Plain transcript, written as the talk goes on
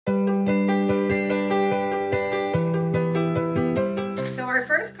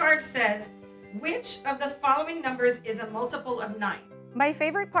first card says, which of the following numbers is a multiple of 9? My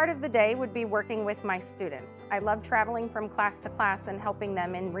favorite part of the day would be working with my students. I love traveling from class to class and helping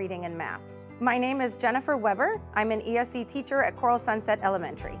them in reading and math. My name is Jennifer Weber. I'm an ESE teacher at Coral Sunset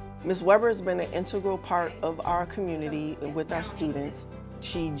Elementary. Ms. Weber has been an integral part of our community with our students.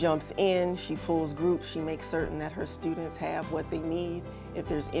 She jumps in, she pulls groups, she makes certain that her students have what they need. If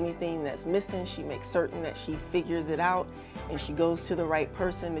there's anything that's missing, she makes certain that she figures it out and she goes to the right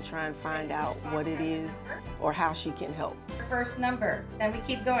person to try and find out what it is or how she can help. First number, then we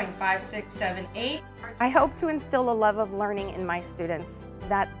keep going, 5, 6, 7, 8. I hope to instill a love of learning in my students,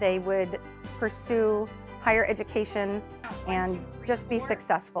 that they would pursue higher education and just be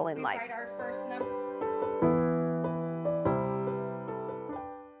successful in life. Our first number.